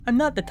I'm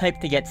not the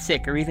type to get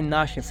sick or even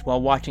nauseous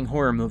while watching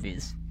horror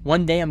movies.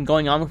 One day I'm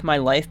going on with my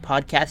life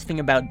podcasting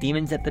about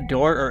demons at the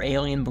door or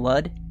alien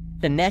blood.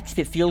 The next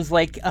it feels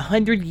like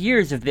 100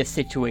 years of this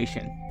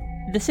situation.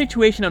 The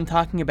situation I'm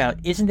talking about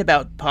isn't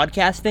about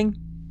podcasting,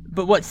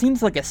 but what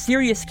seems like a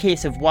serious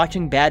case of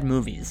watching bad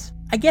movies.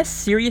 I guess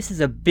serious is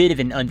a bit of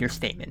an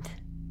understatement.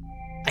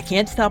 I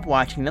can't stop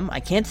watching them,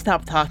 I can't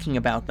stop talking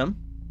about them.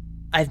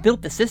 I've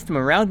built the system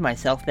around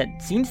myself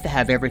that seems to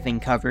have everything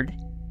covered,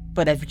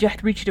 but I've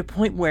just reached a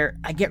point where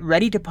I get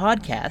ready to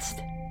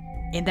podcast,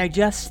 and I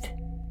just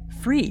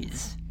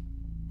freeze.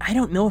 I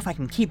don't know if I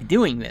can keep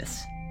doing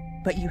this,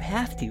 but you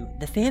have to.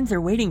 The fans are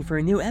waiting for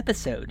a new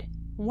episode.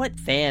 What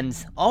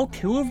fans? All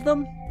 2 of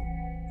them?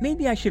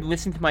 Maybe I should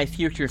listen to my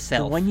future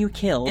self, the one you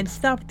killed, and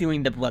stop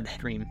doing the blood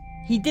stream.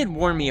 He did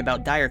warn me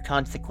about dire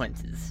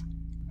consequences.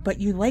 But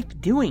you like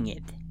doing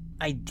it.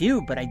 I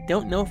do, but I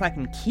don't know if I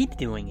can keep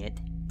doing it.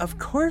 Of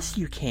course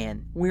you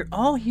can. We're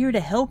all here to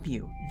help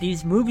you.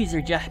 These movies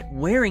are just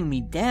wearing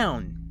me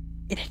down.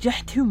 It's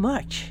just too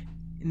much.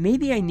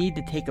 Maybe I need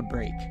to take a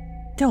break.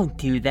 Don't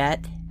do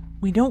that.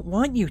 We don't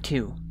want you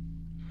to.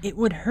 It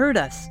would hurt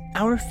us,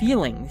 our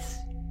feelings.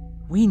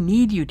 We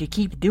need you to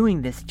keep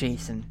doing this,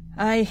 Jason.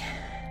 I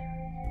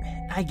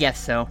guess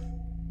so.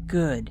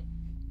 Good.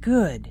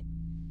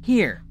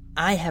 Here,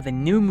 I have a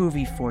new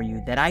movie for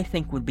you that I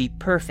think would be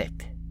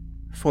perfect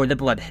for the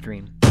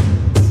bloodstream.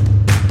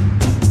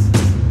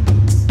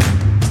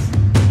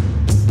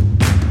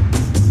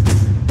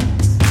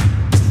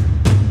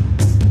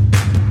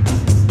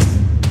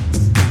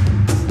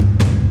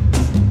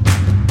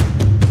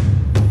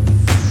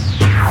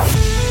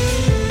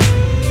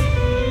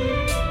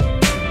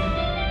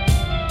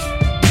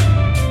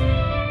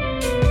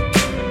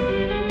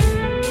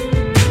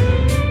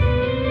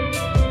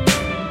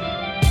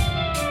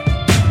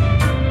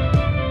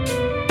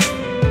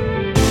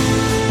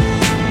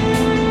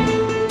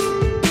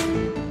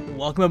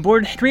 Welcome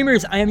aboard,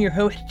 streamers. I am your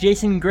host,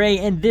 Jason Gray,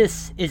 and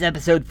this is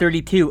episode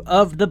 32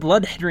 of The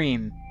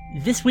Bloodstream.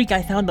 This week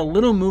I found a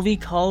little movie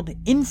called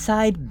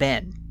Inside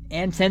Ben,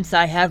 and since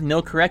I have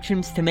no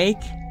corrections to make,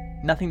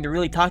 nothing to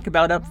really talk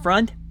about up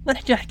front,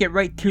 let's just get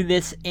right to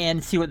this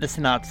and see what the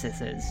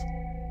synopsis is.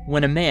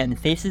 When a man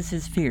faces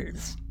his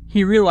fears,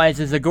 he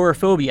realizes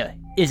agoraphobia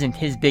isn't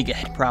his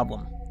biggest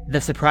problem. The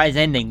surprise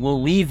ending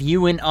will leave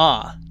you in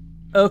awe.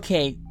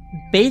 Okay,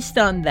 based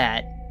on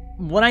that,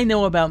 what I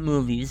know about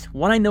movies,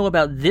 what I know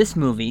about this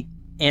movie,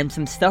 and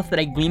some stuff that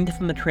I gleaned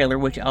from the trailer,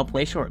 which I'll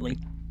play shortly,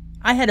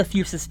 I had a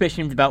few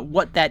suspicions about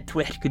what that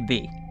twist could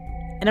be.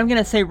 And I'm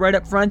gonna say right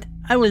up front,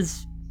 I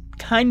was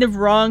kind of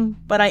wrong,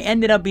 but I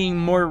ended up being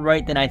more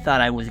right than I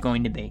thought I was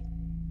going to be.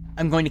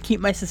 I'm going to keep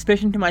my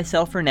suspicion to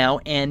myself for now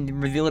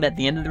and reveal it at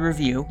the end of the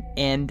review,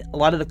 and a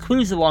lot of the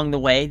clues along the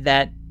way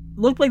that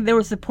looked like they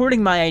were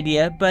supporting my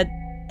idea, but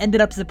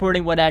ended up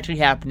supporting what actually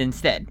happened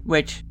instead,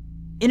 which,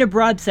 in a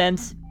broad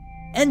sense,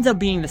 ends up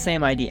being the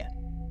same idea.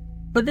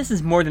 But this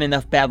is more than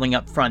enough babbling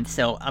up front,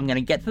 so I'm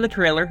gonna get to the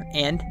trailer,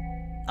 and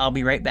I'll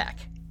be right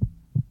back.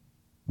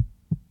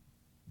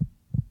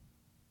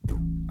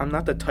 I'm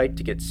not the type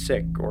to get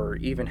sick or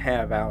even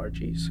have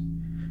allergies.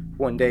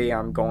 One day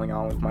I'm going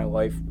on with my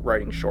life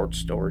writing short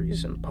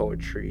stories and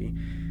poetry,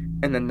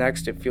 and the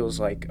next it feels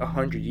like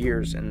 100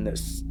 years in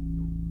this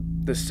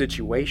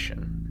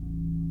situation.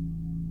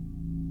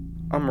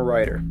 I'm a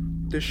writer.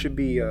 This should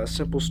be a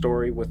simple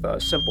story with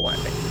a simple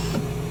ending.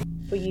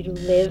 For you to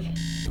live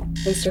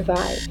and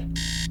survive,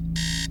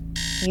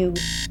 you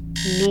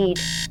need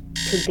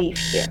to leave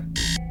here.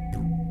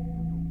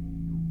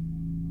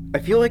 I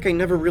feel like I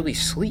never really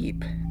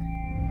sleep.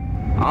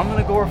 I'm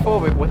an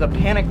agoraphobic with a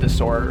panic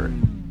disorder.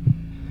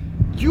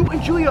 You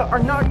and Julia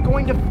are not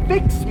going to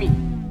fix me!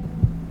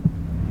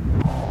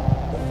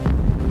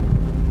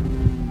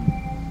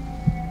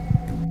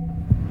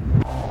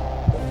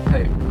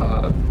 Hey,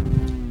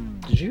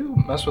 did you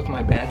mess with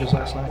my bandages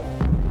last night?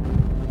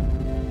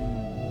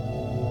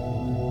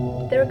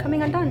 They were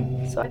coming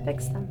undone, so I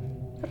fixed them.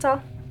 That's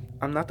all.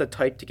 I'm not the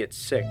type to get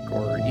sick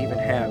or even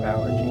have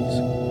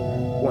allergies.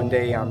 One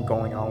day I'm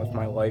going on with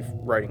my life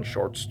writing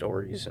short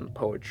stories and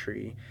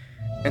poetry,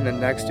 and the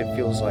next it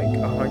feels like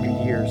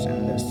 100 years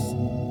in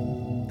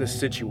this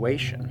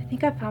situation. I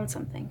think I found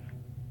something.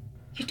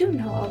 You do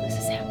know all this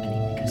is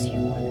happening because you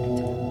wanted it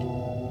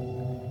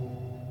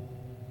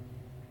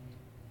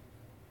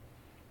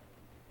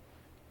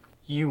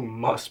to. You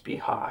must be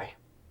high.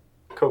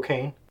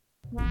 Cocaine?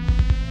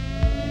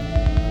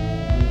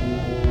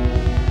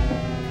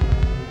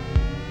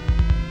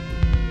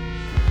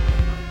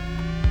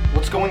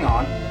 What's going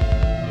on?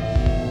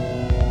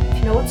 If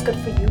you know what's good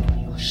for you,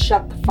 you'll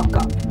shut the fuck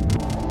up.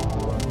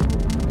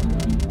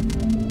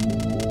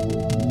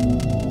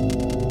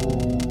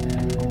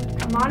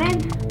 Come on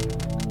in.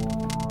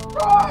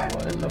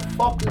 What in the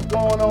fuck is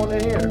going on in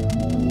here?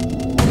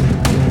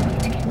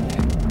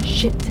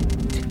 Shit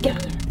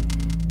together.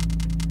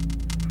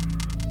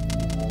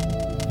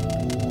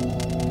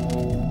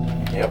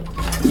 Yep.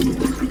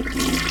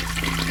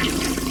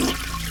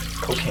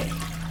 Cocaine.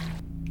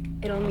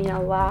 It'll mean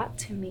a lot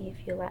to me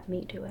if you let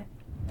me do it.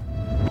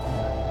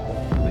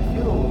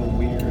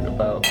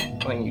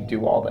 letting you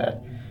do all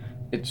that.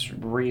 It's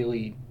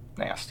really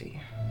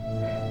nasty.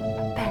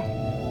 Ben,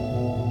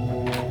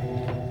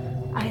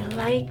 I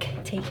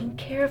like taking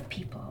care of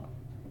people.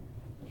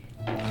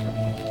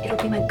 It'll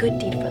be my good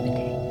deed for the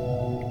day.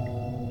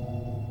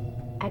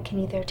 I can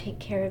either take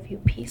care of you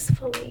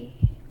peacefully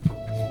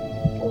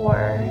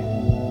or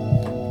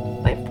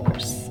by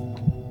force.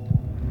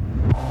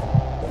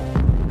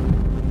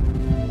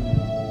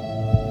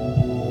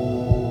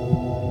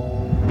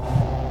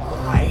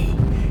 I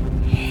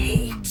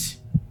hate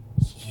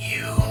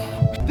you.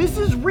 This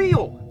is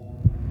real.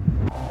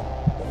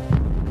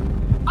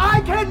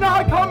 I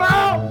cannot come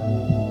out!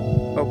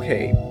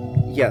 Okay,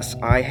 yes,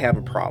 I have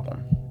a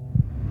problem.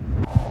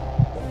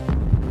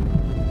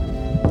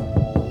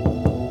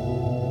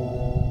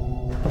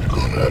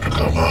 Gonna have to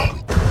come out.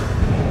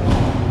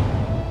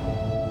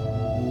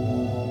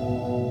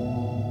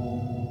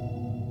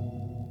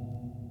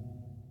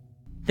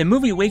 The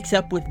movie wakes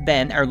up with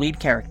Ben, our lead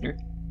character,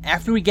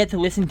 after we get to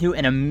listen to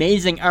an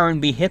amazing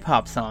R&B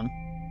hip-hop song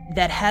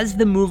that has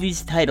the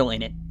movie's title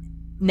in it.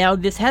 Now,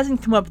 this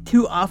hasn't come up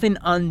too often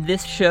on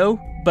this show,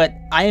 but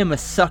I am a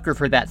sucker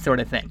for that sort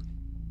of thing.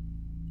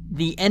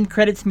 The end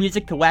credits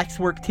music to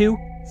Waxwork 2,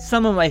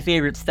 some of my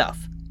favorite stuff.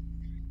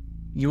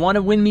 You want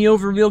to win me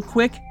over real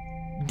quick?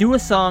 Do a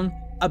song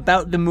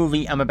about the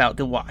movie I'm about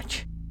to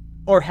watch.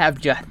 Or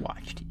have just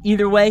watched.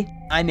 Either way,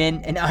 I'm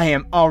in and I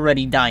am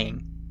already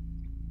dying.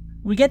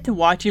 We get to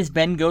watch as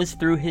Ben goes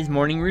through his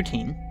morning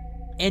routine,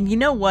 and you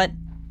know what?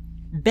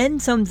 Ben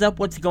sums up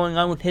what's going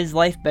on with his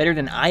life better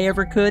than I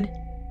ever could,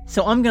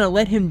 so I'm gonna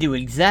let him do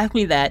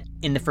exactly that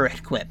in the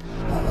first clip.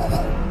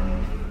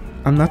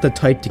 I'm not the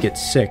type to get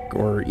sick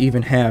or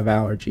even have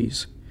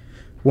allergies.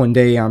 One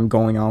day I'm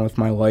going on with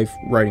my life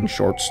writing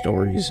short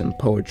stories and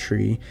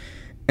poetry,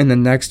 and the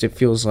next it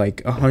feels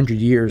like 100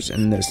 years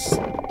in this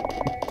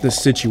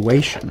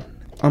situation.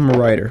 I'm a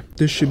writer.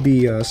 This should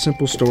be a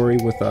simple story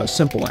with a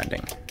simple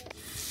ending.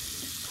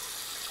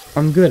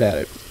 I'm good at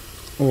it,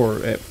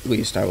 or at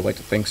least I would like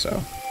to think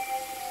so.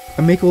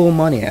 I make a little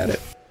money at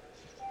it.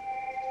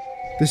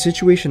 The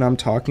situation I'm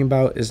talking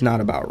about is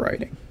not about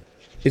writing.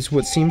 It's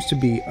what seems to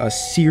be a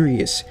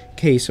serious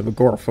case of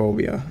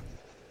agoraphobia.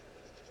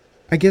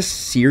 I guess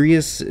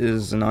serious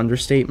is an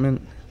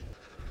understatement.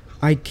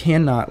 I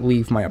cannot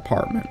leave my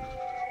apartment.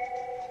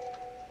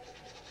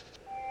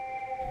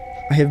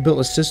 I have built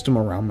a system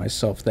around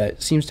myself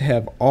that seems to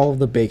have all of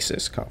the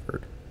bases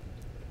covered.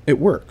 It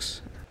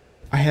works.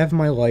 I have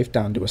my life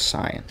down to a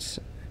science.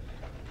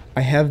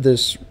 I have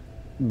this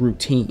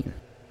routine.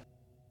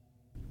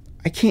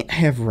 I can't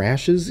have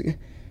rashes,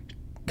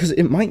 because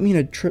it might mean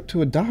a trip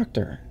to a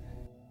doctor.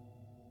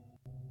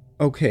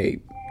 Okay,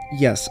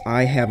 yes,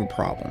 I have a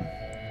problem.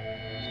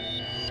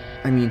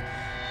 I mean,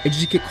 I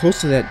just get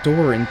close to that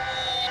door and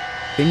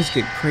things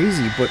get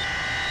crazy, but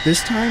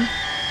this time,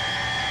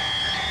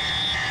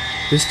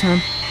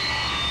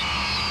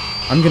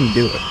 I'm gonna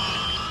do it.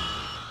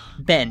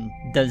 Ben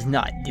does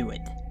not do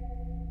it.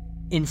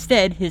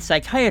 Instead, his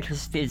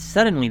psychiatrist is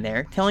suddenly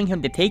there, telling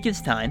him to take his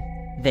time,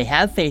 they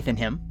have faith in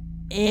him,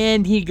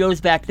 and he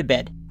goes back to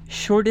bed.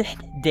 Shortest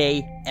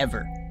day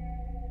ever.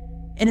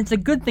 And it's a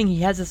good thing he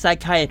has a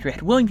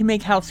psychiatrist willing to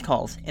make house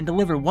calls and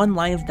deliver one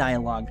line of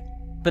dialogue.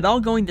 But all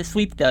going to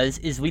sleep does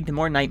is lead to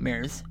more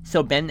nightmares,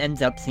 so Ben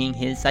ends up seeing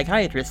his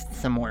psychiatrist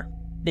some more.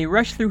 They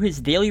rush through his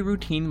daily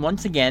routine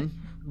once again,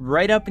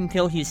 right up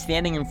until he's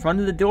standing in front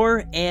of the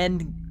door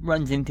and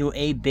runs into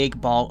a big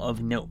ball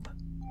of nope.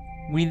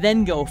 We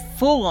then go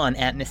full-on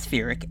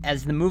atmospheric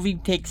as the movie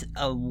takes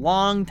a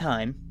long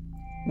time,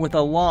 with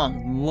a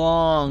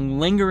long,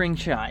 lingering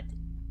shot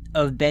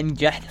of Ben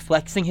just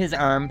flexing his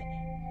arm,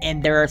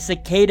 and there are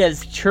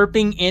cicadas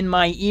chirping in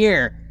my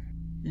ear.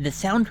 The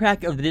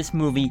soundtrack of this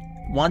movie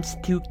wants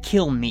to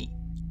kill me.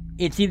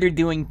 It's either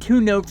doing two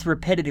notes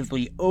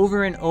repetitively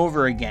over and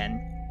over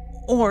again,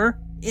 or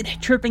it's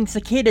chirping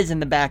cicadas in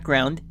the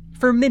background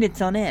for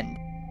minutes on end.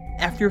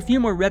 After a few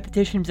more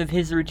repetitions of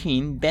his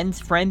routine, Ben's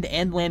friend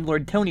and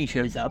landlord Tony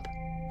shows up,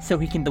 so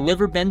he can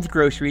deliver Ben's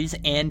groceries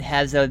and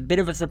has a bit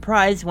of a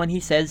surprise when he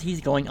says he's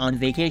going on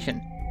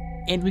vacation.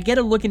 And we get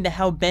a look into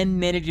how Ben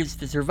manages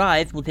to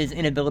survive with his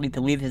inability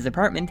to leave his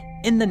apartment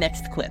in the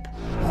next clip.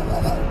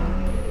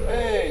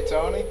 Hey,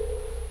 Tony.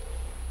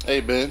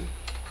 Hey, Ben.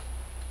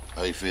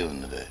 How you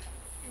feeling today?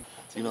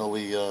 You know,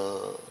 we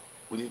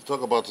need to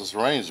talk about this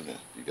arrangement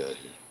you got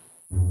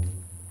here.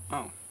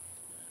 Oh,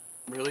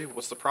 really?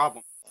 What's the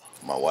problem?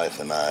 My wife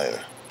and I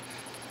are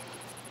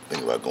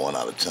thinking about going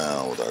out of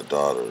town with our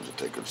daughter to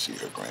take her to see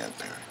her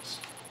grandparents.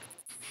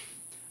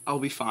 I'll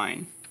be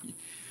fine.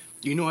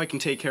 You know I can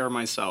take care of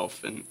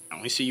myself, and I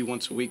only see you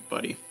once a week,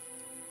 buddy.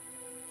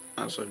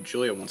 I also have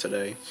Julia once a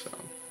day, so...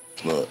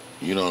 Look,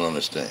 you don't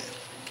understand.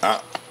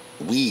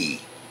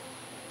 We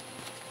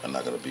are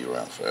not going to be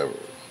around forever.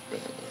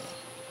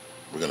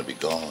 We're going to be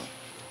gone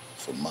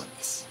for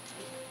months.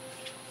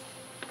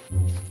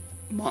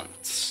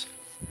 Months?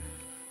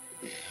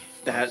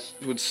 That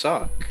would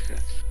suck.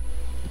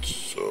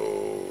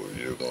 So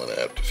you're going to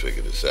have to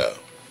figure this out.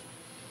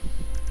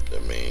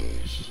 That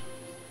means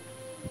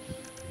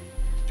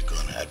you're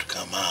going to have to come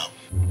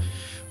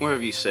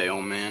Whatever you say,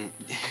 old man.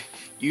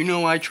 You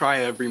know I try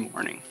every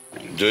morning.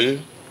 Do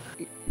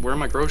you? Where are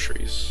my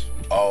groceries?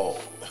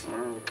 Oh,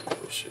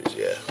 groceries,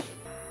 yeah.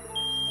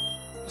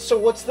 So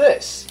what's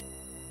this?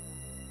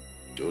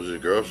 Those are your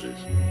groceries.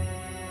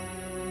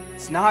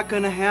 It's not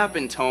gonna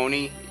happen,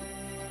 Tony.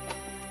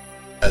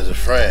 As a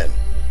friend,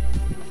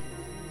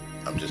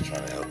 I'm just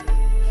trying to help you.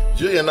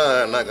 Julia and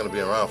I are not going to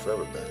be around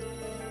forever, Ben.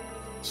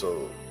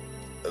 So,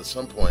 at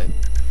some point,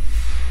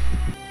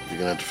 you're going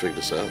to have to figure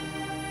this out.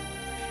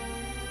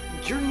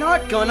 You're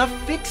not gonna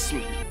fix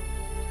me.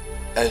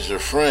 As your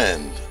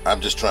friend,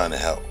 I'm just trying to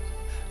help.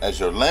 As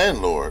your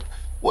landlord,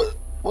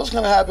 what's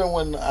going to happen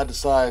when I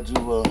decide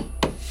to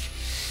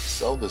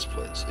sell this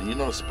place? And you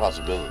know it's a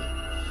possibility.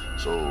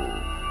 So,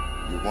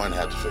 you're going to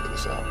have to figure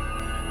this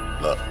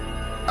out. Look,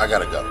 I got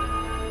to go.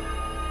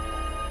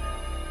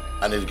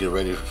 I need to get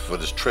ready for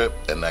this trip,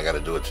 and I got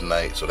to do it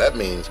tonight. So that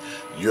means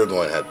you're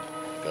going to have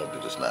to do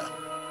this now.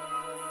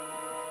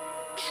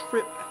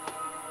 Trip?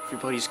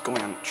 Everybody's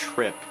going on a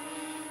trip.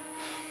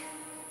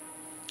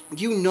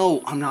 You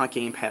know I'm not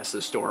getting past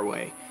this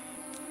doorway.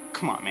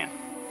 Come on, man.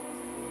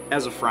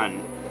 As a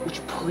friend, would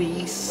you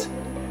please?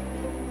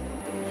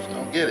 Just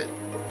don't get it.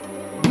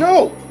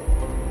 No!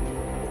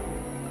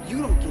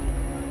 You don't get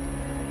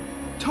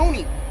it.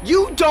 Tony,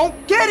 you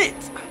don't get it!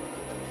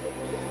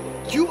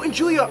 You and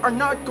Julia are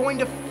not going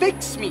to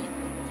fix me.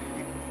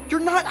 You're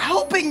not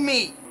helping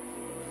me.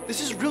 This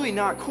is really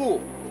not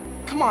cool.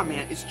 Come on,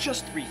 man. It's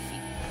just 3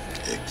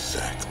 feet.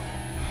 Exactly.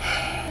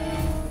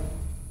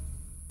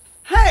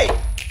 Hey!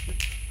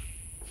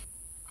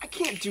 I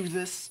can't do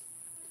this.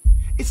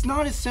 It's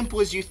not as simple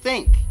as you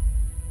think.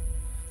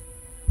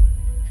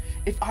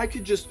 If I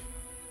could just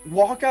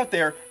walk out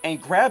there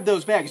and grab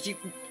those bags,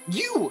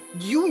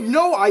 you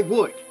know I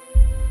would.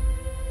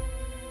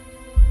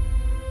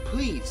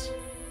 Please.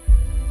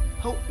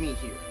 Help me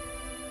here.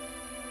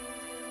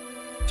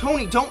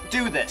 Tony, don't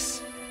do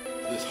this.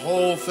 This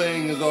whole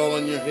thing is all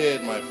in your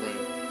head, my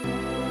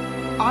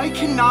friend. I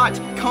cannot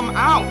come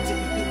out.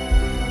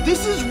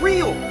 This is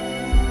real.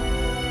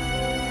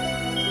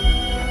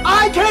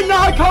 I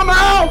cannot come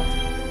out!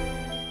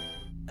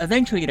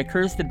 Eventually, it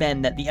occurs to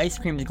Ben that the ice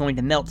cream is going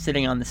to melt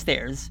sitting on the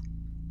stairs.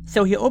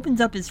 So he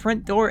opens up his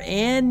front door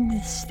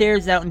and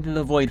stares out into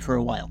the void for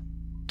a while.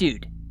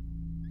 Dude,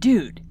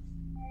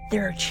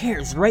 there are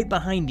chairs right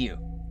behind you.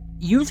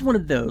 Use one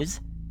of those,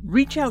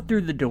 reach out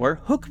through the door,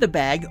 hook the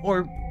bag,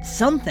 or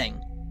something.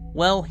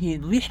 Well, he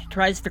at least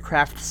tries to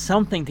craft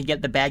something to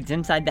get the bags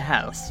inside the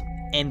house,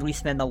 and we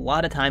spend a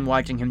lot of time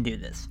watching him do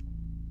this.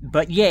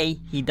 But yay,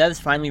 he does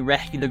finally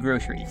rescue the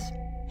groceries.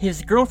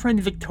 His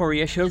girlfriend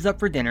Victoria shows up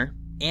for dinner,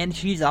 and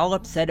she's all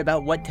upset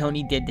about what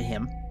Tony did to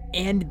him,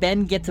 and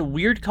Ben gets a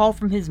weird call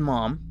from his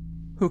mom,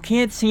 who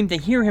can't seem to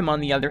hear him on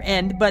the other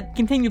end, but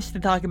continues to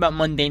talk about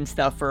mundane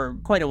stuff for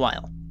quite a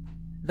while.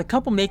 The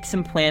couple makes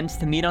some plans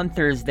to meet on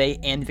Thursday,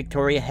 and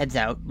Victoria heads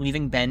out,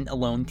 leaving Ben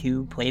alone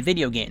to play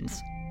video games.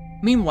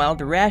 Meanwhile,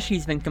 the rash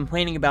he's been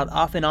complaining about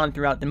off and on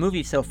throughout the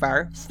movie so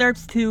far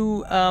starts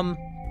to,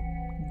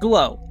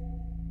 glow.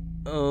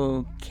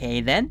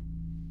 Okay then.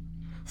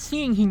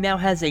 Seeing he now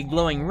has a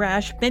glowing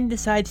rash, Ben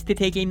decides to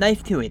take a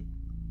knife to it.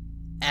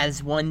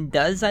 As one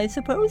does, I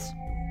suppose?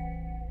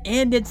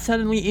 And it's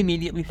suddenly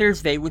immediately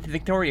Thursday with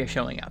Victoria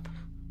showing up.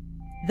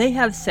 They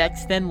have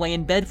sex, then lay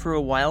in bed for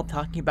a while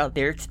talking about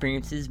their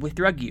experiences with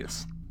drug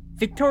use.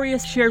 Victoria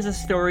shares a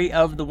story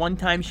of the one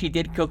time she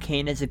did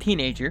cocaine as a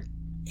teenager,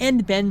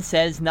 and Ben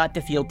says not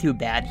to feel too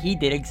bad, he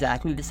did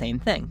exactly the same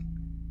thing.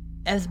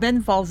 As Ben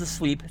falls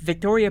asleep,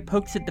 Victoria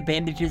pokes at the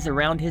bandages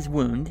around his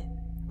wound,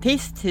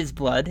 tastes his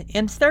blood,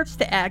 and starts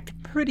to act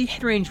pretty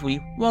strangely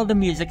while the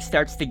music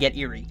starts to get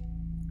eerie.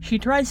 She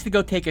tries to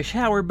go take a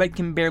shower but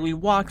can barely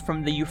walk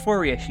from the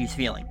euphoria she's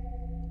feeling.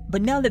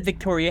 But now that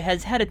Victoria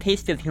has had a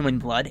taste of human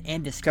blood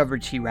and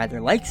discovered she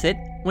rather likes it,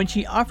 when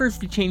she offers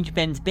to change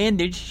Ben's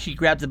bandage, she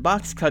grabs a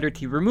box cutter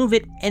to remove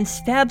it and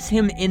stabs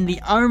him in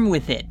the arm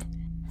with it.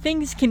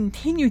 Things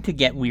continue to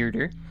get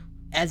weirder,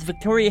 as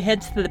Victoria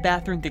heads to the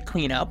bathroom to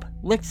clean up,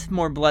 licks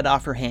more blood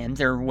off her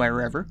hands or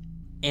wherever,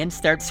 and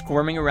starts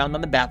squirming around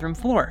on the bathroom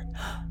floor.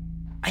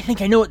 I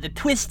think I know what the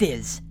twist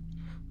is!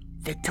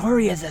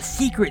 Victoria's a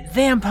secret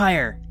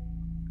vampire!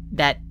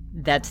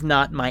 That's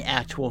not my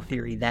actual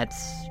theory,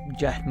 that's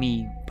just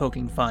me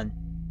poking fun.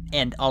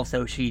 And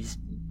also, she's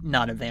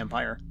not a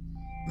vampire.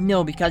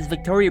 No, because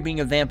Victoria being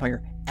a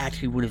vampire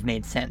actually would have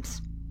made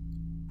sense.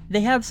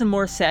 They have some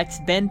more sex,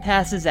 Ben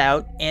passes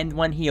out, and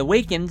when he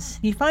awakens,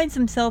 he finds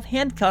himself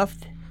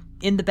handcuffed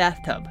in the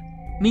bathtub.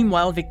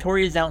 Meanwhile,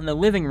 Victoria's out in the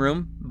living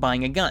room,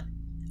 buying a gun.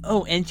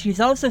 Oh, and she's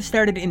also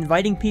started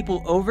inviting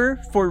people over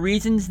for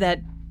reasons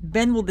that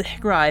Ben will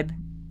describe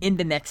in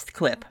the next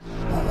clip.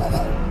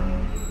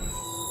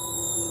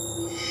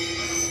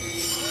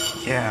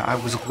 Yeah, I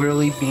was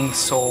literally being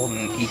sold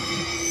and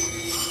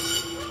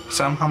eaten.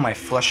 Somehow my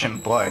flesh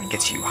and blood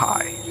gets you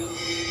high.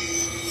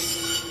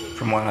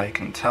 From what I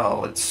can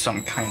tell, it's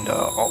some kinda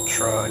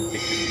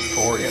ultra-addictive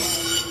euphoria.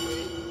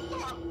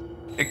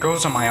 It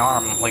grows on my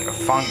arm like a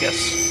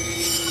fungus.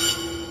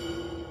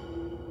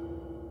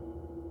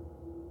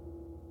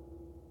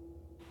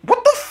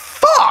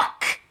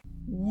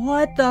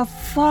 the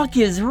fuck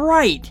is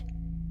right?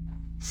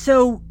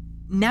 So,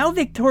 now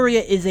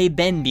Victoria is a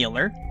Ben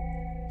dealer,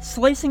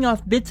 slicing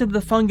off bits of the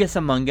fungus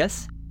among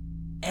us,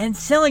 and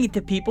selling it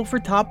to people for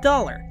top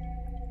dollar.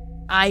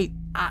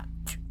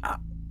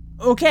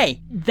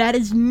 Okay, that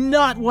is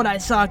not what I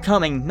saw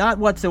coming, not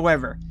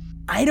whatsoever.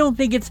 I don't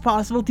think it's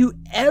possible to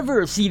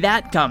ever see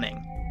that coming.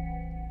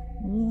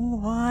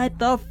 What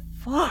the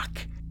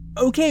fuck?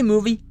 Okay,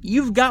 movie,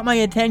 you've got my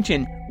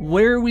attention.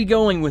 Where are we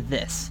going with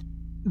this?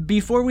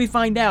 Before we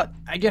find out,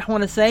 I just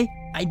want to say,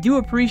 I do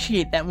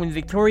appreciate that when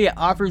Victoria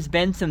offers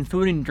Ben some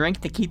food and drink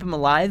to keep him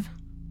alive,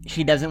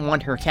 she doesn't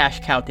want her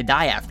cash cow to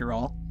die after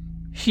all.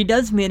 She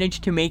does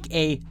manage to make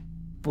a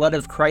blood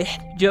of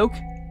Christ joke,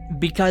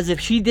 because if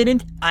she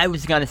didn't, I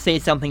was gonna say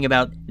something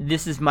about,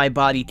 this is my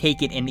body,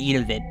 take it and eat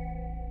of it.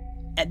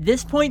 At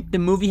this point, the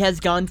movie has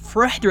gone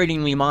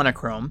frustratingly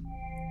monochrome,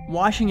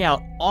 washing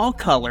out all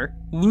color,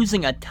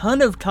 losing a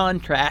ton of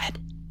contrast,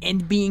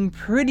 and being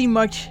pretty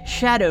much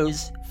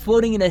shadows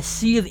floating in a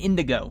sea of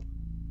indigo.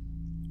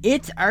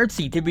 It's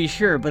artsy to be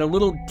sure, but a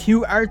little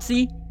too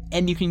artsy,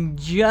 and you can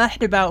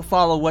just about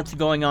follow what's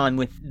going on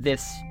with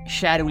this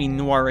shadowy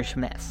noirish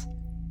mess.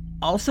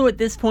 Also at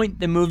this point,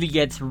 the movie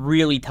gets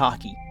really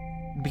talky,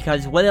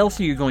 because what else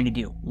are you going to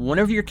do? One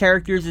of your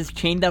characters is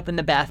chained up in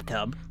the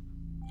bathtub,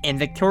 and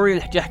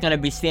Victoria's just gonna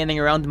be standing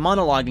around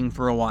monologuing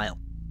for a while.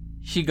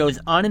 She goes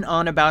on and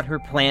on about her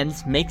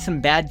plans, makes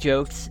some bad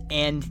jokes,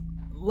 and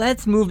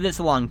let's move this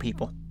along,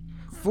 people.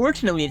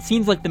 Fortunately, it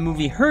seems like the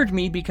movie heard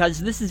me because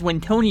this is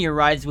when Tony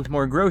arrives with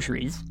more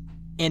groceries,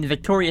 and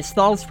Victoria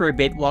stalls for a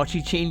bit while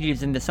she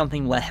changes into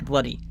something less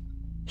bloody.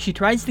 She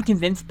tries to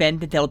convince Ben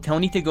to tell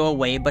Tony to go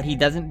away, but he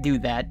doesn't do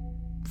that,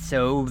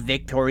 so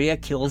Victoria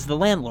kills the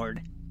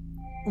landlord.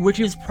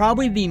 Which is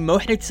probably the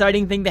most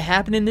exciting thing to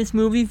happen in this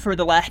movie for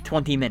the last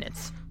 20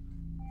 minutes.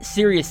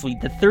 Seriously,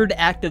 the third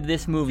act of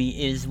this movie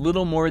is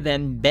little more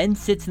than Ben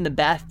sits in the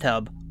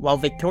bathtub while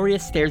Victoria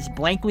stares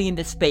blankly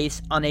into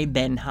space on a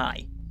Ben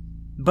high.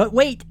 But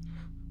wait!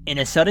 In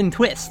a sudden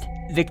twist,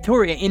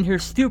 Victoria, in her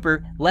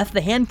stupor, left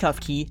the handcuff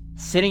key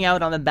sitting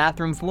out on the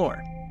bathroom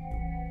floor.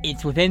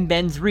 It's within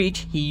Ben's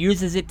reach, he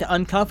uses it to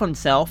uncuff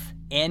himself,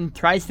 and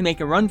tries to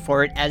make a run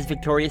for it as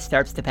Victoria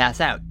starts to pass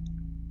out.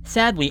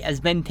 Sadly, as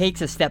Ben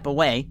takes a step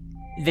away,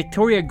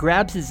 Victoria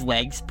grabs his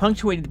legs,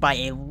 punctuated by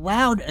a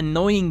loud,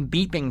 annoying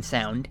beeping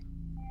sound,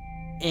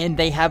 and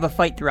they have a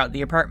fight throughout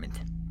the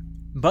apartment.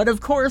 But of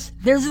course,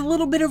 there's a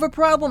little bit of a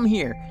problem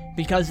here,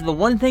 because the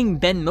one thing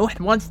Ben most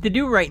wants to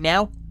do right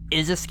now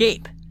is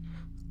escape.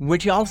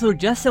 Which also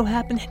just so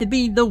happens to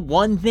be the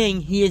one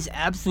thing he is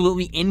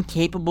absolutely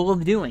incapable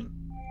of doing.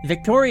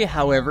 Victoria,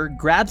 however,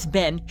 grabs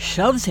Ben,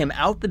 shoves him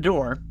out the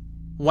door,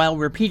 while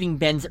repeating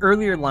Ben's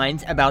earlier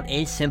lines about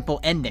a simple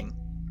ending.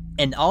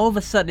 And all of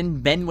a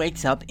sudden, Ben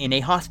wakes up in a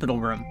hospital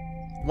room.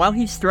 While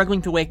he's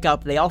struggling to wake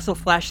up, they also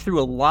flash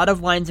through a lot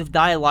of lines of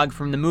dialogue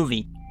from the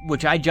movie,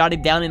 which I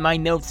jotted down in my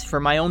notes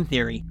for my own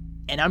theory,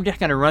 and I'm just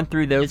gonna run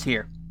through those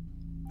here.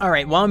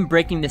 Alright, while I'm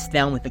breaking this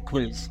down with the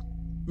clues,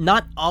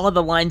 not all of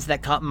the lines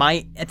that caught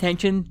my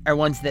attention are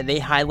ones that they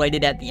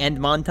highlighted at the end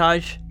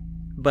montage,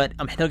 but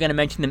I'm still gonna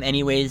mention them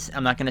anyways.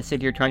 I'm not gonna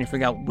sit here trying to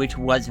figure out which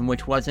was and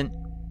which wasn't.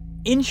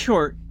 In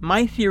short,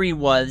 my theory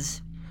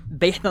was,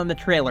 based on the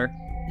trailer,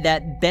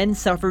 that Ben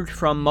suffered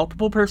from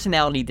multiple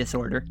personality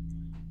disorder,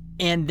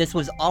 and this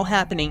was all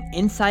happening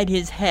inside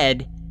his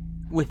head,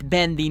 with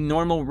Ben, the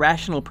normal,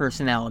 rational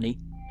personality,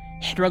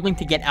 struggling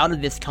to get out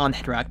of this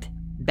construct,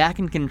 back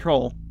in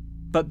control,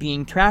 but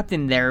being trapped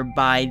in there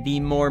by the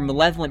more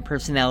malevolent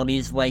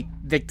personalities like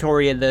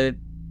Victoria, the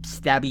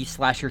stabby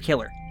slasher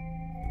killer.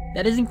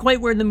 That isn't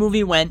quite where the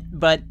movie went,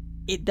 but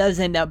it does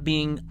end up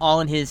being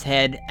all in his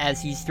head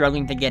as he's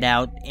struggling to get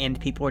out and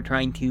people are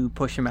trying to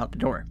push him out the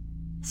door.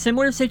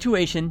 Similar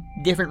situation,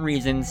 different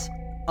reasons.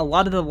 A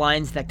lot of the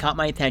lines that caught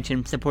my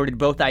attention supported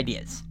both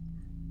ideas.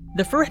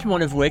 The first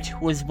one of which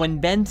was when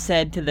Ben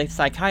said to the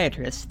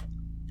psychiatrist,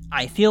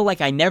 "I feel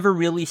like I never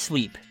really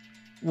sleep."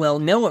 Well,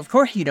 no, of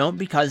course you don't,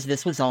 because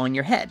this was all in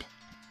your head.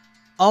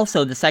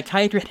 Also, the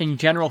psychiatrist in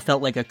general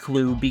felt like a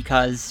clue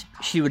because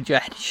she would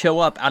just show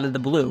up out of the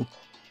blue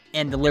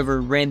and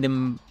deliver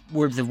random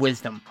words of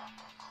wisdom.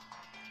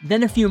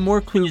 Then a few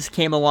more clues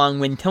came along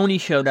when Tony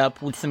showed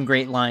up with some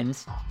great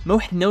lines,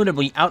 most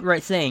notably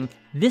outright saying,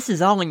 "This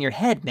is all in your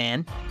head,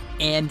 man,"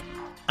 and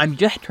 "I'm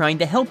just trying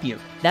to help you.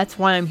 That's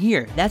why I'm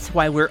here. That's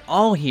why we're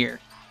all here."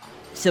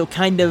 So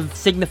kind of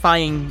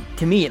signifying,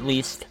 to me at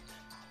least,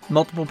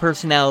 multiple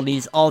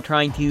personalities all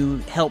trying to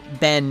help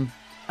Ben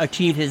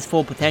achieve his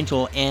full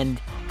potential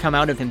and come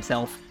out of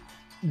himself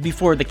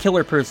before the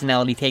killer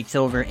personality takes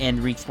over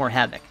and wreaks more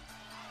havoc.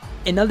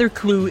 Another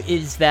clue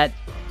is that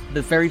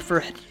the very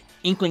first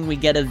inkling we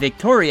get of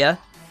Victoria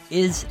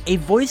is a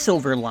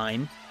voiceover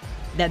line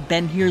that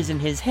Ben hears in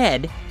his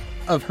head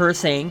of her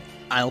saying,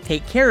 "I'll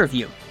take care of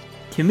you."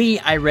 To me,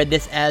 I read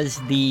this as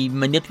the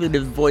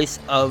manipulative voice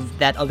of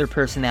that other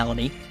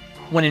personality,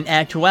 when in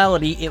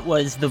actuality it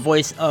was the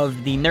voice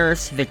of the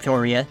nurse,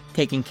 Victoria,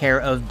 taking care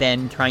of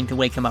Ben, trying to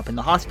wake him up in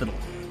the hospital.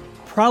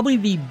 Probably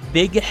the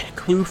biggest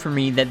clue for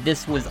me that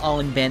this was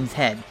all in Ben's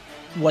head,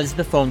 was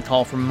the phone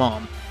call from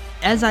Mom.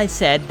 As I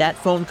said, that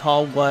phone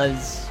call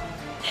was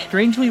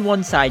strangely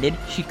one-sided.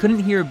 She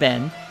couldn't hear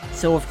Ben,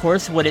 so of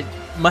course what it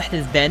must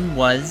have been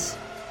was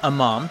a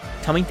mom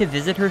coming to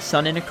visit her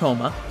son in a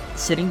coma,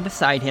 sitting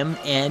beside him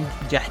and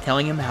just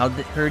telling him how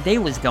her day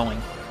was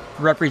going,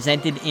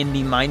 represented in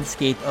the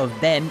mindscape of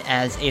Ben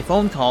as a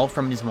phone call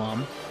from his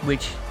mom,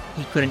 which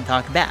he couldn't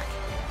talk back.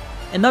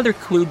 Another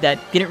clue that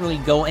didn't really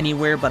go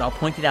anywhere, but I'll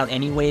point it out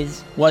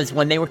anyways, was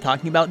when they were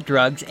talking about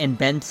drugs and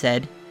Ben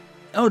said,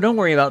 "Oh, don't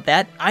worry about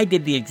that, I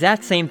did the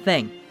exact same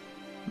thing."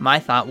 My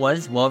thought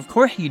was, well, of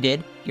course you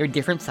did, you're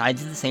different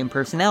sides of the same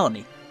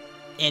personality.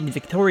 And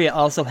Victoria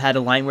also had a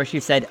line where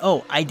she said,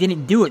 "Oh, I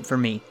didn't do it for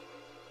me."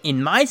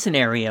 In my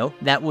scenario,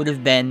 that would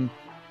have been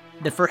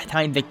the first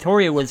time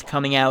Victoria was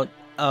coming out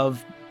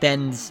of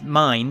Ben's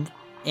mind,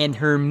 and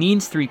her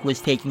mean streak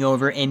was taking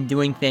over and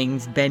doing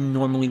things Ben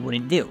normally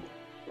wouldn't do.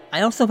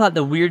 I also thought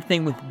the weird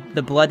thing with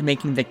the blood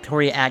making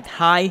Victoria act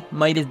high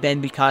might have been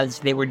because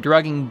they were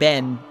drugging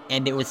Ben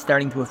and it was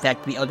starting to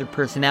affect the other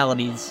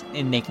personalities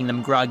in making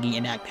them groggy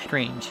and act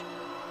strange.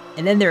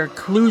 And then there are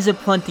clues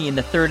aplenty in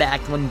the third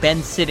act when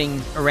Ben's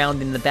sitting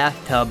around in the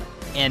bathtub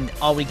and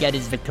all we get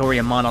is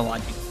Victoria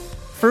monologuing.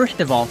 First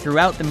of all,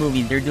 throughout the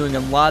movie they're doing a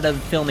lot of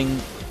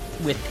filming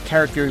with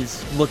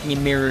characters looking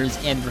in mirrors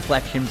and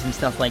reflections and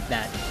stuff like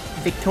that.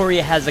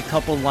 Victoria has a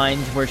couple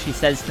lines where she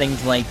says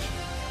things like,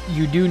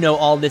 "You do know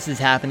all this is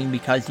happening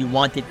because you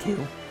want it to,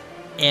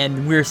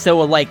 and we're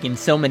so alike in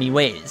so many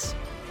ways,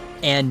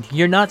 and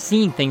you're not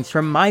seeing things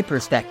from my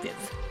perspective."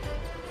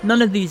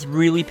 None of these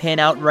really pan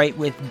out right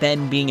with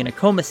Ben being in a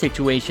coma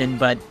situation,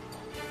 but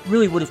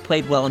really would have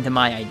played well into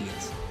my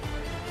ideas.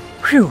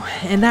 Whew,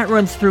 and that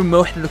runs through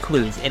most of the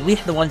clues, at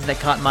least the ones that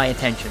caught my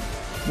attention,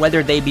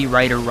 whether they be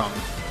right or wrong.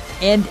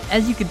 And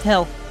as you can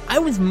tell, I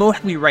was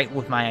mostly right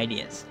with my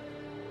ideas.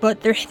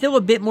 But there's still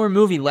a bit more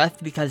movie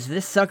left because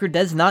this sucker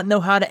does not know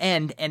how to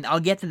end, and I'll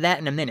get to that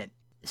in a minute.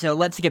 So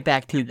let's get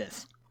back to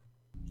this.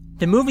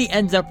 The movie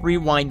ends up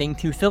rewinding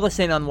to fill us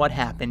in on what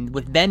happened,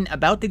 with Ben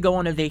about to go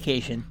on a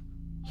vacation.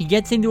 He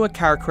gets into a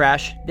car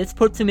crash, this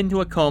puts him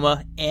into a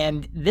coma,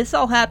 and this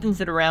all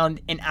happens at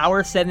around an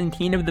hour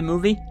 17 of the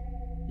movie.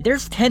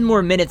 There's 10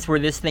 more minutes where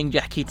this thing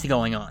just keeps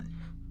going on.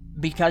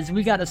 Because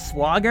we gotta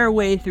slog our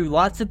way through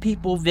lots of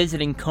people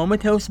visiting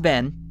comatose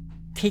Ben,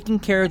 taking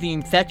care of the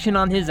infection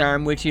on his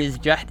arm, which is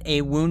just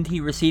a wound he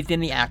received in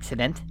the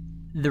accident,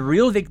 the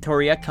real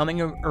Victoria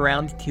coming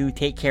around to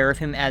take care of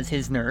him as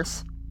his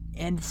nurse,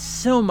 and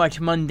so much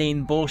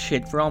mundane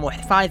bullshit for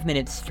almost 5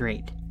 minutes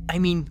straight. I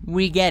mean,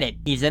 we get it.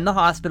 He's in the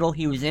hospital,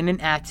 he was in an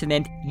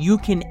accident, you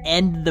can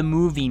end the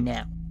movie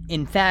now.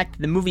 In fact,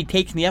 the movie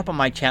takes me up on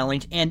my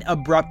challenge and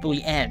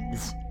abruptly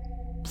ends.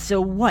 So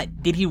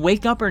what? Did he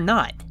wake up or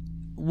not?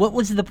 What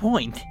was the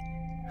point?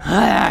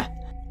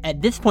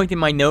 At this point in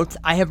my notes,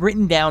 I have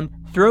written down,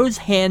 throws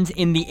hands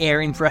in the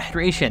air in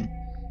frustration.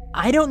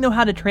 I don't know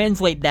how to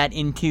translate that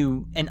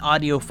into an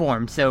audio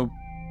form, so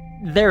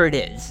there it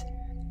is.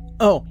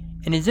 Oh,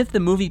 and as if the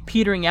movie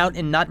petering out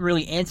and not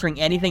really answering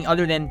anything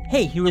other than,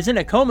 hey, he was in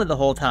a coma the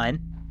whole time,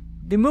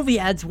 the movie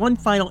adds one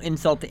final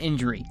insult to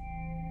injury.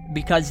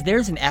 Because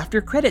there's an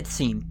after-credits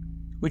scene,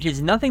 which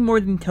is nothing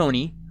more than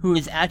Tony, who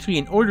is actually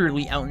an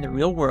orderly out in the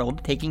real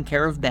world taking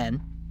care of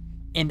Ben,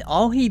 and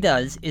all he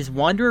does is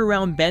wander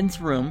around Ben's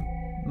room,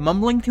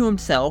 mumbling to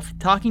himself,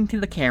 talking to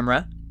the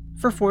camera,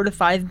 for 4 to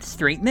 5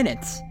 straight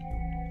minutes.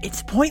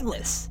 It's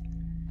pointless.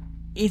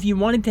 If you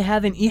wanted to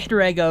have an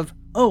Easter egg of,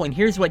 oh, and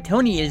here's what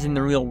Tony is in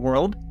the real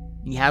world,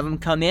 you have him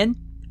come in,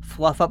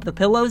 fluff up the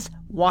pillows,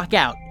 walk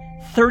out.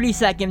 30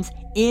 seconds,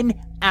 in,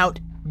 out,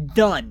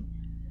 done.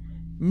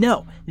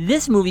 No,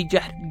 this movie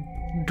just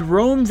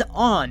drones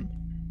on.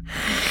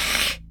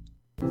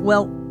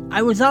 Well,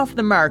 I was off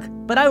the mark,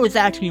 but I was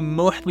actually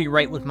mostly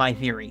right with my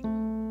theory.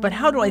 But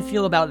how do I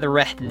feel about the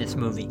rest of this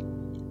movie?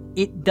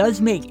 It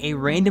does make a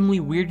randomly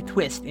weird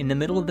twist in the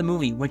middle of the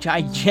movie, which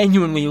I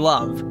genuinely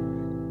love.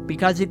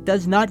 Because it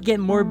does not get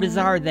more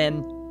bizarre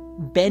than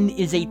Ben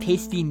is a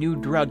tasty new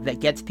drug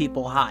that gets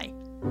people high.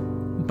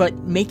 But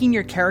making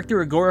your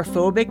character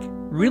agoraphobic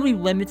really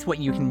limits what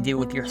you can do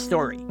with your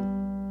story.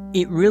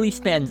 It really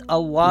spends a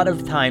lot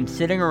of time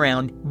sitting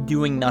around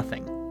doing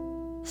nothing.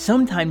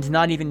 Sometimes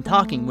not even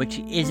talking, which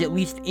is at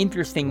least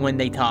interesting when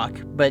they talk,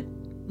 but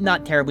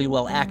not terribly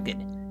well acted.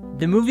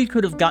 The movie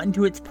could have gotten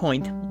to its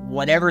point,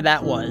 whatever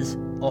that was,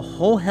 a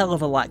whole hell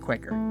of a lot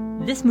quicker.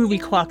 This movie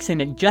clocks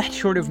in at just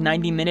short of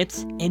 90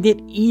 minutes, and it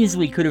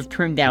easily could have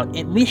trimmed out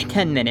at least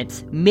 10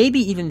 minutes, maybe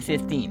even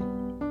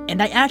 15.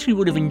 And I actually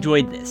would have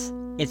enjoyed this.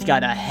 It's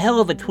got a hell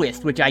of a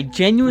twist, which I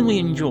genuinely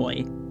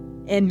enjoy.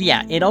 And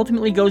yeah, it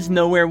ultimately goes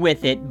nowhere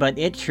with it, but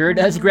it sure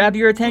does grab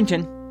your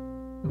attention.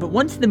 But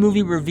once the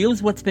movie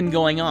reveals what's been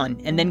going on,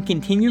 and then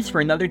continues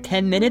for another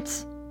 10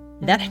 minutes,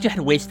 that's just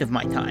a waste of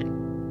my time.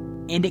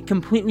 And it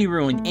completely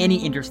ruined any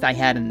interest I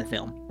had in the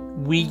film.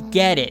 We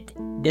get it.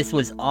 This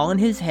was all in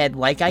his head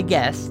like I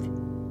guessed,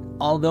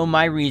 although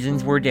my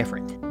reasons were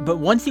different. But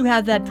once you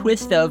have that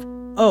twist of,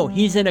 oh,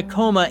 he's in a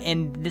coma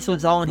and this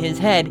was all in his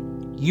head,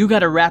 you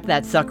gotta wrap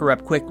that sucker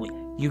up quickly.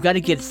 You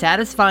gotta give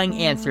satisfying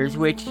answers,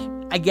 which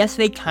I guess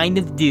they kind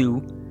of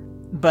do,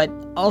 but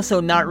also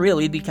not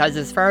really, because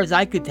as far as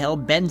I could tell,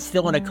 Ben's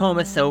still in a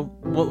coma, so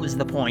what was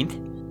the point?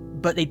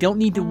 But they don't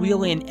need to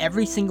wheel in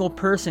every single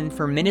person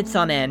for minutes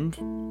on end,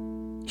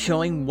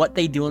 showing what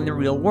they do in the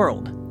real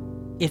world.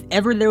 If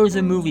ever there was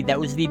a movie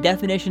that was the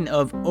definition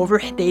of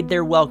overstayed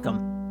their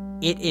welcome,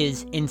 it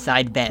is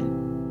Inside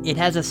Ben. It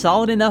has a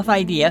solid enough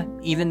idea,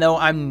 even though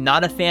I'm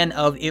not a fan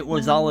of It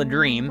Was All a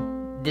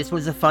Dream. This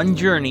was a fun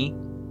journey,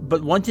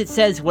 but once it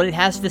says what it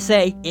has to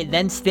say, it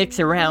then sticks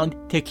around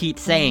to keep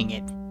saying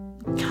it.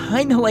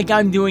 Kinda like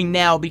I'm doing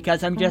now,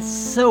 because I'm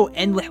just so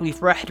endlessly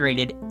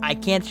frustrated, I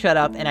can't shut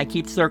up and I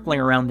keep circling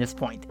around this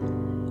point.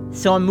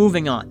 So I'm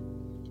moving on.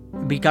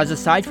 Because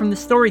aside from the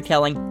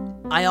storytelling,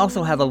 I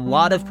also have a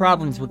lot of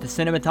problems with the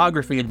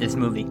cinematography of this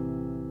movie.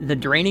 The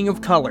draining of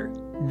color,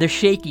 the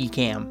shaky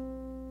cam,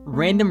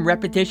 random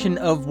repetition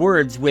of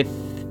words with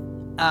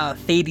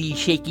fadey,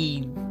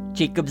 shaky,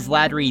 Jacob's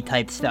Laddery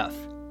type stuff,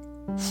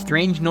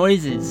 strange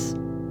noises,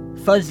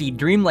 fuzzy,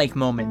 dreamlike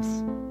moments.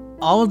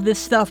 All of this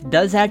stuff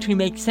does actually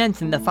make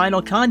sense in the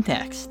final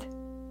context,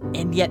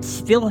 and yet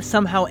still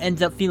somehow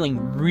ends up feeling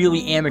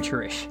really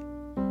amateurish.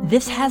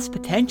 This has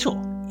potential.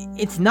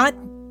 It's not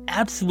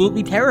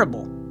absolutely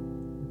terrible.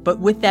 But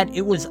with that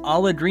It Was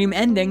All a Dream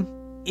ending,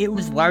 it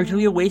was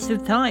largely a waste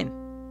of time.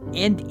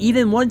 And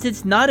even once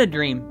it's not a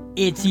dream,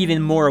 it's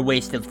even more a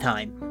waste of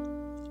time.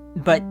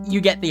 But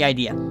you get the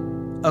idea.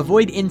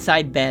 Avoid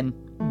Inside Ben,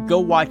 go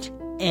watch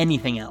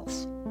anything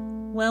else.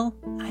 Well,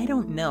 I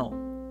don't know.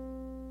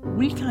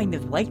 We kind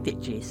of liked it,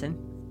 Jason.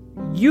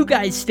 You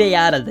guys stay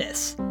out of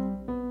this.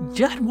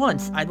 Just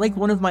once, I'd like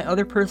one of my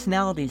other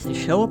personalities to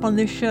show up on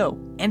this show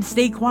and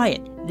stay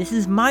quiet. This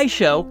is my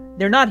show.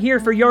 They're not here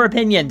for your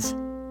opinions.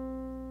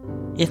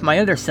 If my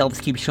other selves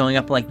keep showing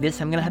up like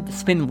this, I'm gonna have to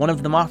spin one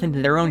of them off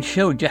into their own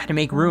show just to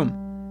make room.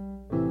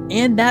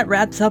 And that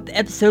wraps up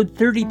episode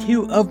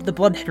 32 of The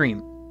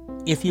Bloodstream.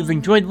 If you've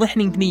enjoyed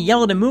listening to me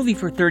yell at a movie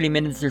for 30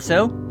 minutes or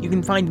so, you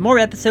can find more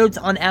episodes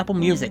on Apple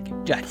Music.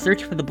 Just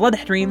search for The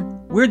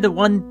Bloodstream. We're the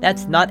one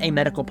that's not a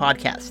medical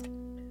podcast.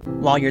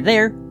 While you're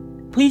there,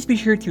 please be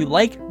sure to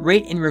like,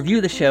 rate, and review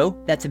the show.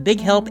 That's a big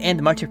help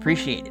and much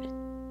appreciated.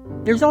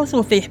 There's also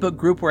a Facebook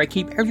group where I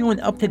keep everyone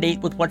up to date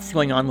with what's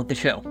going on with the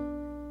show.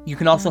 You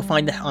can also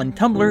find it on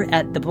Tumblr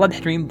at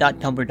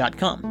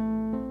thebloodstream.tumblr.com.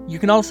 You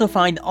can also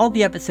find all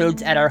the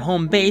episodes at our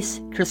home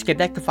base,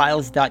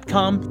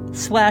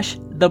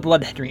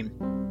 triskaidekaphiles.com/thebloodstream.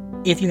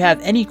 If you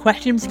have any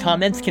questions,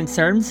 comments,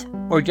 concerns,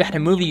 or just a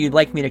movie you'd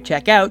like me to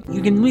check out,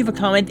 you can leave a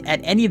comment at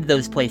any of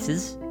those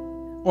places,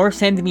 or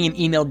send me an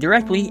email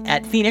directly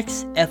at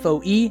Phoenix,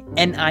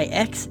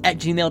 F-O-E-N-I-X,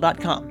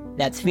 @gmail.com.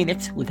 That's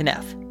Phoenix with an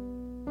F.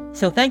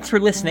 So thanks for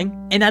listening,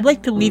 and I'd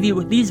like to leave you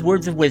with these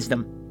words of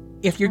wisdom.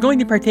 If you're going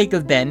to partake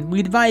of Ben,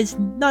 we advise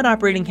not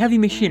operating heavy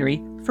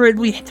machinery for at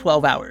least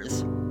 12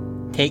 hours.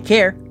 Take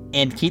care,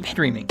 and keep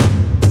streaming.